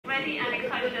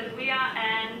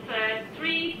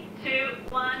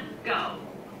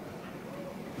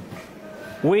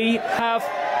We have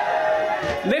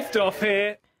liftoff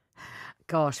here.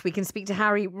 Gosh, we can speak to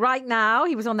Harry right now.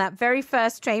 He was on that very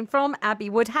first train from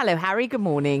Abbey Wood. Hello, Harry. Good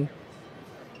morning.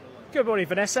 Good morning,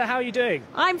 Vanessa. How are you doing?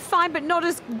 I'm fine, but not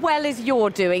as well as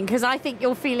you're doing, because I think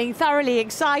you're feeling thoroughly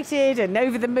excited and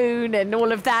over the moon and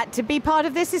all of that to be part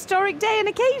of this historic day and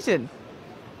occasion.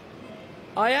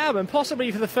 I am, and possibly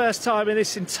for the first time in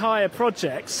this entire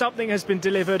project, something has been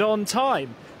delivered on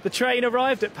time. The train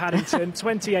arrived at Paddington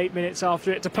 28 minutes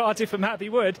after it departed from Abbey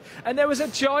Wood, and there was a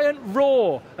giant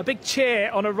roar, a big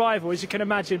cheer on arrival. As you can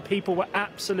imagine, people were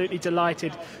absolutely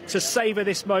delighted to savour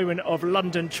this moment of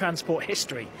London transport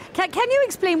history. Can you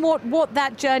explain what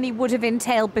that journey would have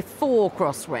entailed before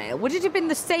Crossrail? Would it have been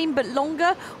the same but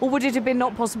longer, or would it have been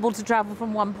not possible to travel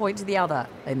from one point to the other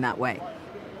in that way?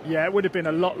 Yeah, it would have been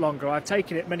a lot longer. I've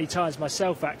taken it many times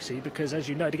myself, actually, because, as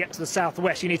you know, to get to the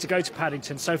southwest, you need to go to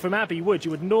Paddington. So from Abbey Wood,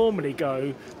 you would normally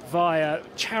go via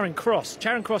Charing Cross.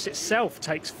 Charing Cross itself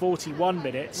takes 41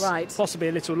 minutes, right, possibly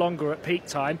a little longer at peak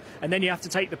time. And then you have to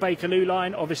take the Bakerloo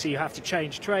line. Obviously, you have to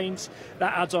change trains.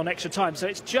 That adds on extra time. So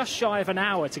it's just shy of an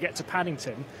hour to get to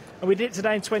Paddington. And we did it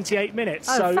today in 28 minutes.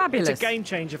 Oh, so fabulous. It's a game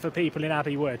changer for people in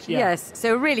Abbey Wood. Yeah. Yes,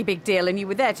 so a really big deal, and you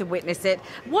were there to witness it.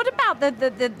 What about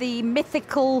the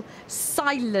mythical,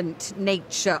 silent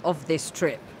nature of this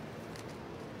trip?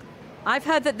 I've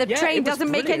heard that the train doesn't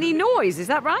make any noise. Is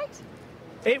that right?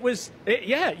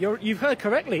 You've heard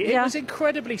correctly. It was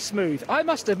incredibly smooth. I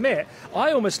must admit,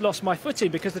 I almost lost my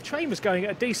footing because the train was going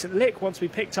at a decent lick once we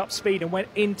picked up speed and went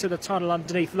into the tunnel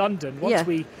underneath London. Once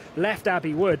we left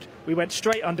Abbey Wood, we went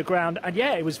straight underground, and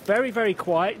it was very, very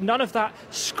quiet. None of that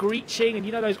screeching and,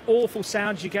 you know, those awful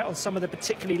sounds you get on some of the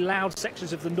particularly loud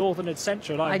sections of the Northern and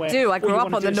Central line. I do. I grew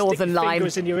up on the Northern line.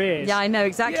 Fingers in your ears. Yeah, I know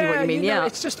exactly what you mean. You know,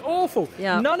 it's just awful.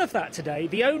 Yeah. None of that today.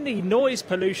 The only noise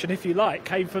pollution, if you like,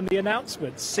 came from the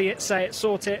announcements. See it, say it,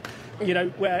 sort it. You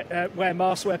know, wear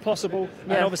masks where possible,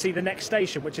 and obviously the next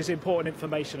station, which is important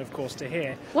information, of course, to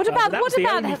hear. What about the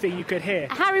only thing you could hear?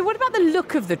 Harry, what about the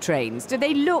look of the trains? Do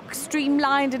they look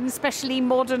streamlined and especially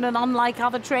modern and unlike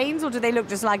other trains, or do they look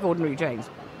just like ordinary trains?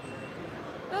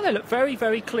 No, they look very,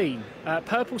 very clean.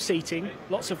 Purple seating,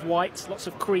 lots of white, lots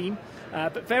of cream,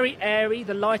 but very airy.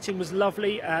 The lighting was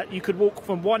lovely. You could walk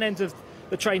from one end of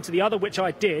the train to the other, which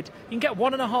I did. You can get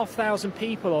 1,500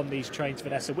 people on these trains,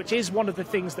 Vanessa, which is one of the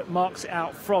things that marks it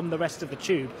out from the rest of the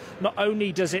tube. Not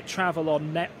only does it travel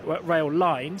on network rail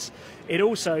lines, it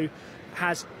also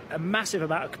has a massive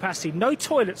amount of capacity. No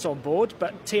toilets on board,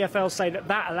 but TfL say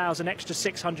that allows an extra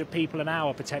 600 people an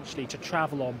hour potentially to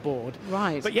travel on board.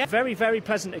 Right. But very, very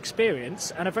pleasant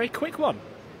experience, and a very quick one.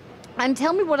 And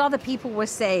tell me what other people were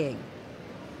saying.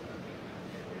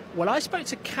 Well, I spoke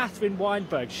to Catherine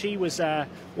Weinberg. She was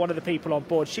one of the people on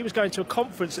board. She was going to a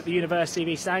conference at the University of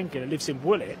East Anglia, lives in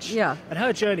Woolwich. Yeah. And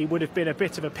her journey would have been a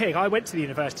bit of a pig. I went to the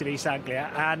University of East Anglia,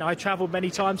 and I travelled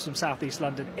many times from South East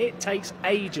London. It takes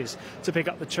ages to pick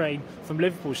up the train from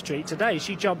Liverpool Street. Today,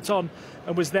 she jumped on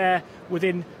and was there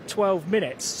within 12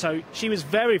 minutes. So she was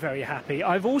very, very happy.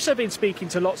 I've also been speaking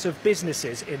to lots of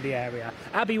businesses in the area.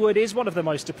 Abbey Wood is one of the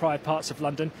most deprived parts of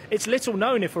London. It's little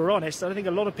known, if we're honest. I think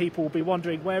a lot of people will be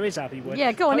wondering, where is Abbey Wood?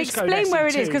 Yeah, go on, explain where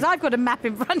it is, because I've got a map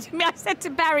in front of me. I said to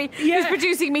Barry, who's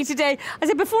producing me today, I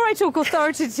said, before I talk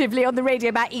authoritatively on the radio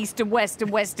about east and west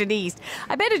and east,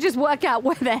 I better just work out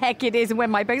where the heck it is and when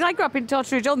my bearings. I grew up in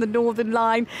Totteridge on the Northern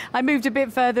Line. I moved a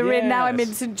bit further in. Now I'm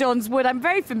in St John's Wood. I'm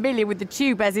very familiar with the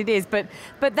tube as it is, but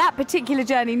that particular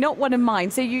journey, not one of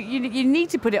mine. So you need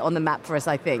to put it on the map for us,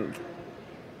 I think.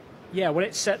 Yeah, well,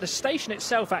 it's the station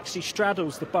itself actually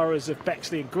straddles the boroughs of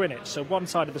Bexley and Greenwich. So one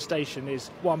side of the station is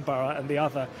one borough and the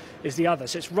other is the other.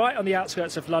 So it's right on the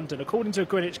outskirts of London. According to a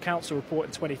Greenwich Council report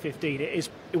in 2015, it is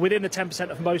within the 10%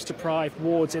 of most deprived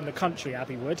wards in the country,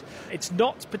 Abbey Wood. It's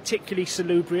not particularly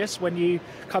salubrious when you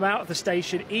come out of the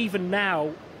station. Even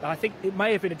now, I think it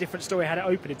may have been a different story had it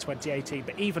opened in 2018,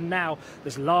 but even now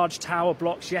there's large tower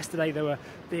blocks. Yesterday there were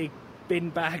big bin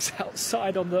bags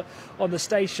outside on the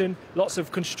station, lots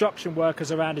of construction workers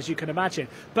around, as you can imagine.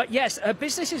 But yes,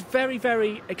 business is very,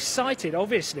 very excited,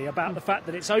 obviously, about the fact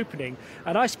that it's opening.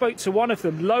 And I spoke to one of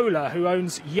them, Lola, who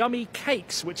owns Yummy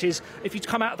Cakes, which is if you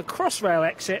come out of the Crossrail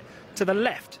exit to the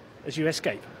left as you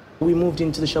escape. We moved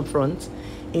into the shop front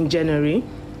in January,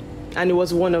 and it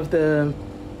was one of the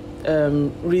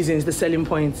reasons, the selling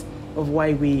points of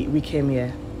why we came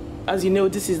here. As you know,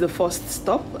 this is the first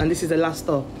stop and this is the last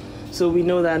stop. So we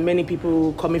know that many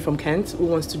people coming from Kent who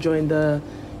wants to join the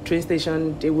train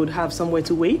station, they would have somewhere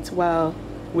to wait while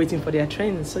waiting for their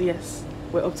train. So yes,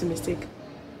 we're optimistic.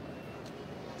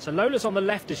 So Lola's on the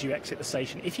left as you exit the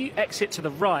station. If you exit to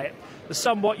the right, the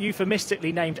somewhat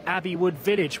euphemistically named Abbey Wood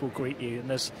Village will greet you. And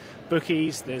there's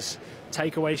bookies, there's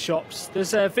takeaway shops,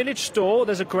 there's a village store,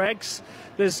 there's a Greggs,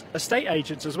 there's estate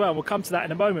agents as well. We'll come to that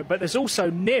in a moment. But there's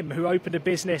also Nim, who opened a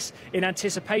business in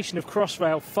anticipation of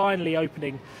Crossrail finally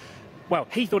opening. Well,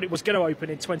 he thought it was going to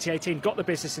open in 2018, got the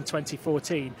business in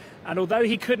 2014. And although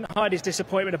he couldn't hide his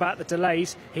disappointment about the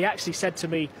delays, he actually said to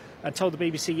me and told the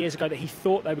BBC years ago that he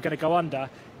thought they were going to go under.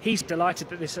 He's delighted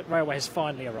that this railway has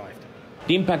finally arrived.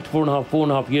 The impact four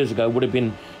and a half years ago would have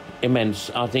been immense.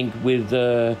 I think with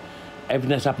everything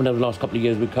that's happened over the last couple of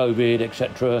years with COVID,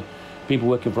 etc., people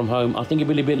working from home, I think it'd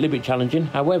be a little bit challenging.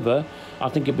 However, I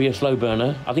think it'd be a slow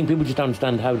burner. I think people just don't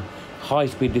understand how high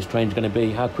speed this train's going to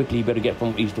be, how quickly you better get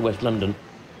from east to west London.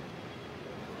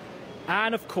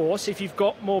 And of course, if you've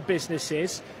got more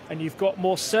businesses and you've got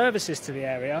more services to the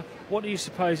area, what do you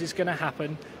suppose is going to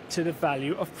happen to the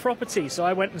value of property? So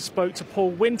I went and spoke to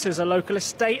Paul Winters, a local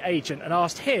estate agent, and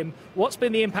asked him what's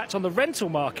been the impact on the rental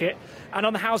market and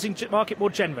on the housing market more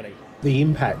generally. The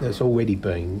impact that's already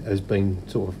been has been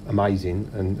sort of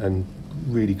amazing and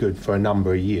really good for a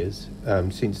number of years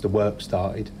since the work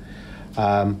started.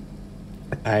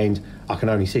 And I can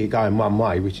only see it going one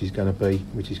way, which is going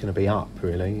to be up.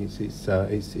 Really, it's going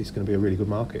to be a really good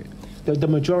market. The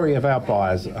majority of our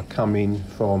buyers are coming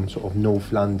from sort of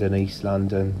North London, East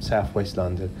London, South West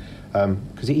London,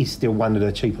 because it is still one of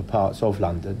the cheaper parts of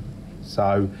London.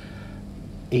 So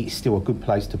it's still a good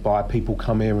place to buy. People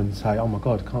come here and say, "Oh my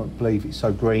God, I can't believe it's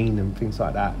so green," and things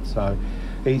like that. So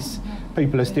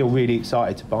people are still really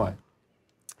excited to buy.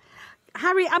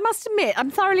 Harry, I must admit,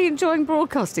 I'm thoroughly enjoying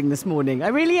broadcasting this morning. I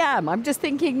really am. I'm just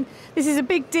thinking this is a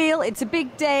big deal. It's a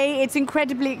big day. It's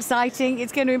incredibly exciting.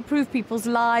 It's going to improve people's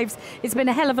lives. It's been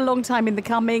a hell of a long time in the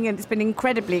coming and it's been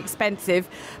incredibly expensive.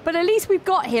 But at least we've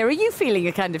got here. Are you feeling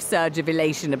a kind of surge of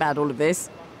elation about all of this?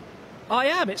 I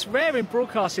am. It's rare in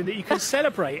broadcasting that you can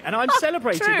celebrate, and I'm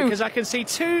celebrating because I can see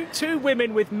two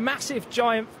women with massive,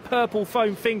 giant purple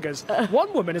foam fingers.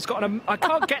 One woman has got I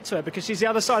can't get to her because she's the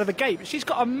other side of the gate, but she's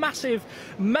got a massive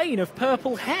mane of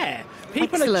purple hair.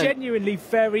 People are genuinely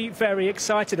very, very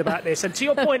excited about this. And to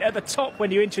your point at the top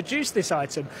when you introduced this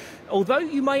item, although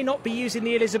you may not be using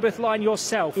the Elizabeth line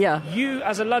yourself, you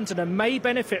as a Londoner may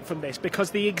benefit from this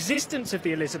because the existence of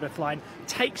the Elizabeth line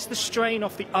takes the strain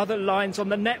off the other lines on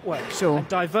the network. And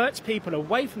diverts people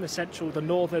away from the Central, the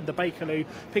Northern, the Bakerloo,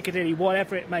 Piccadilly,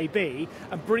 whatever it may be,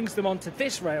 and brings them onto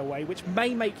this railway, which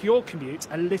may make your commute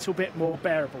a little bit more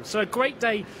bearable. So a great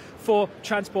day for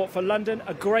Transport for London,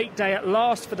 a great day at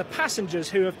last for the passengers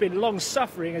who have been long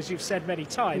suffering, as you've said many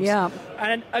times.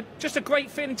 And just a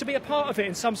great feeling to be a part of it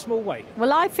in some small way.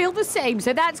 Well, I feel the same,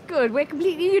 so that's good. We're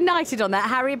completely united on that,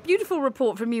 Harry. A beautiful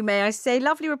report from you, may I say.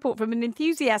 Lovely report from an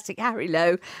enthusiastic Harry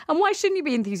Lowe. And why shouldn't you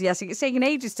be enthusiastic? It's taken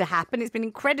ages to happen. It's been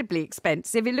incredibly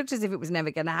expensive. It looked as if it was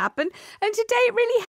never going to happen. And today it really